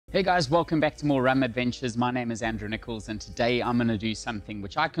Hey guys, welcome back to more Rum Adventures. My name is Andrew Nichols, and today I'm going to do something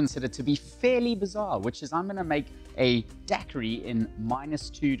which I consider to be fairly bizarre, which is I'm going to make a daiquiri in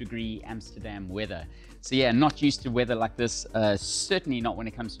 -2-degree Amsterdam weather. So yeah, not used to weather like this, certainly not when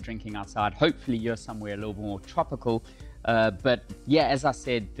it comes to drinking outside. Hopefully you're somewhere a little more tropical. But yeah, as I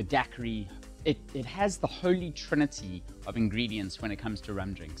said, the daiquiri, it has the holy trinity of ingredients when it comes to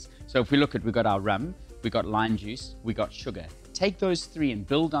rum drinks. So if we look at, we've got our rum, we've got lime juice, we got sugar. Take those three and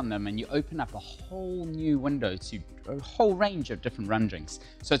build on them, and you open up a whole new window to a whole range of different rum drinks.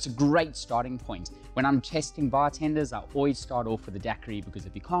 So it's a great starting point. When I'm testing bartenders, I always start off with a daiquiri, because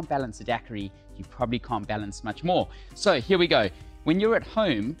if you can't balance a daiquiri, you probably can't balance much more. So here we go. When you're at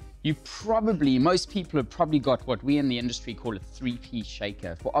home, most people have probably got what we in the industry call a three-piece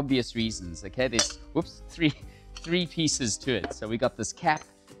shaker for obvious reasons. Okay, there's three pieces to it. So we got this cap,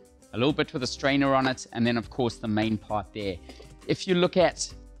 a little bit with a strainer on it, and then of course the main part there. If you look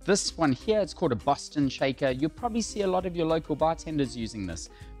at this one here, it's called a Boston shaker. You'll probably see a lot of your local bartenders using this.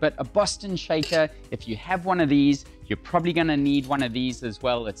 But a Boston shaker, if you have one of these, you're probably going to need one of these as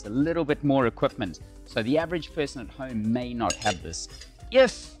well. It's a little bit more equipment. So the average person at home may not have this.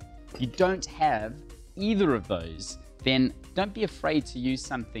 If you don't have either of those, then don't be afraid to use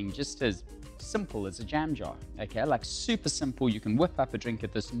something just as simple as a jam jar. Okay, like super simple. You can whip up a drink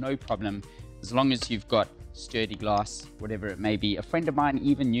at this, no problem, as long as you've got sturdy glass, whatever it may be. A friend of mine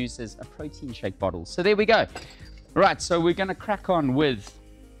even uses a protein shake bottle. So there we go. Right, so we're going to crack on with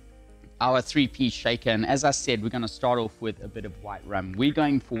our three-piece shaker, and as I said, we're going to start off with a bit of white rum. We're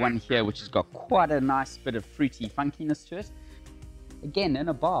going for one here which has got quite a nice bit of fruity funkiness to it. Again, in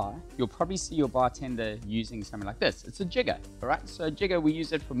a bar, you'll probably see your bartender using something like this. It's a jigger, all right? So a jigger, we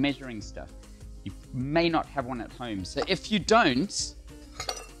use it for measuring stuff. You may not have one at home. So if you don't,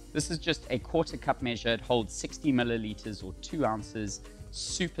 this is just a quarter cup measure. It holds 60 milliliters or 2 ounces.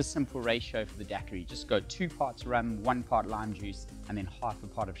 Super simple ratio for the daiquiri. Just go 2 parts rum, 1 part lime juice, and then half a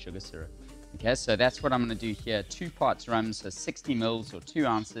part of sugar syrup. Okay, so that's what I'm going to do here. 2 parts rum, so 60 mils or 2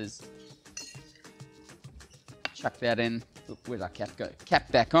 ounces. Chuck that in. Where'd our cap go?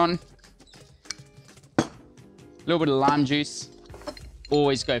 Cap back on. A little bit of lime juice.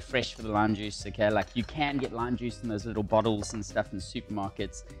 Always go fresh for the lime juice, okay? Like, you can get lime juice in those little bottles and stuff in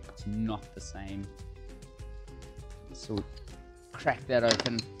supermarkets. It's not the same. So we'll crack that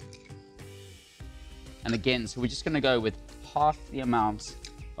open. And again, so we're just gonna go with half the amount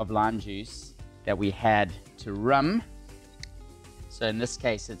of lime juice that we had to rum. So in this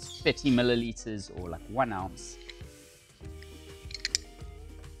case, it's 30 milliliters or like 1 ounce.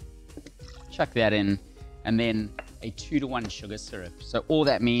 Chuck that in, and then a 2-to-1 sugar syrup. So all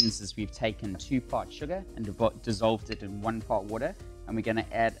that means is we've taken 2 parts sugar and dissolved it in 1 part water, and we're going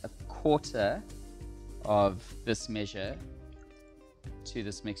to add a quarter of this measure to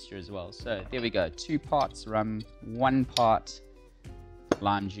this mixture as well. So there we go, 2 parts rum, 1 part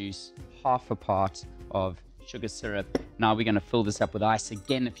lime juice, half a part of sugar syrup. Now we're going to fill this up with ice.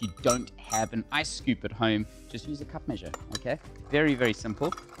 Again, if you don't have an ice scoop at home, just use a cup measure, okay? Very, very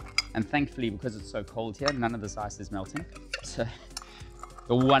simple. And thankfully, because it's so cold here, none of this ice is melting. So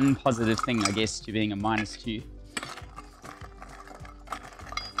the one positive thing, I guess, to being a -2.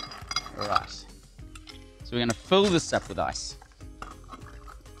 All right. So we're going to fill this up with ice.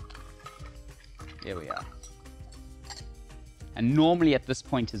 There we are. And normally at this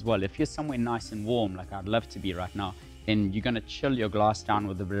point as well, if you're somewhere nice and warm, like I'd love to be right now, then you're going to chill your glass down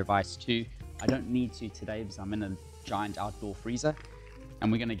with a bit of ice too. I don't need to today because I'm in a giant outdoor freezer.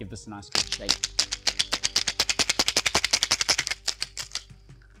 And we're going to give this a nice good shake.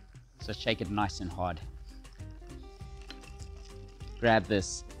 So shake it nice and hard. Grab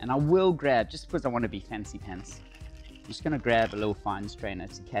this, and I will grab, just because I want to be fancy pants, I'm just going to grab a little fine strainer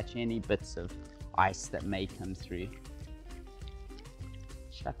to catch any bits of ice that may come through.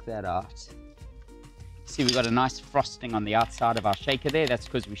 Chuck that out. See, we've got a nice frosting on the outside of our shaker there. That's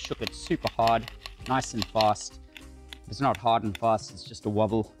because we shook it super hard, nice and fast. It's not hard and fast, it's just a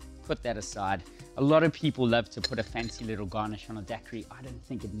wobble. Put that aside. A lot of people love to put a fancy little garnish on a daiquiri. I don't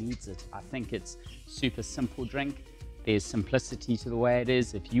think it needs it. I think it's super simple drink. There's simplicity to the way it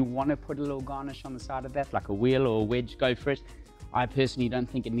is. If you want to put a little garnish on the side of that, like a wheel or a wedge, go for it. I personally don't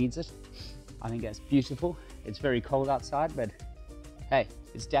think it needs it. I think that's beautiful. It's very cold outside, but hey,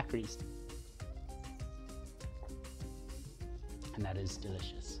 it's daiquiris. And that is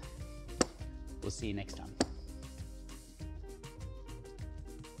delicious. We'll see you next time.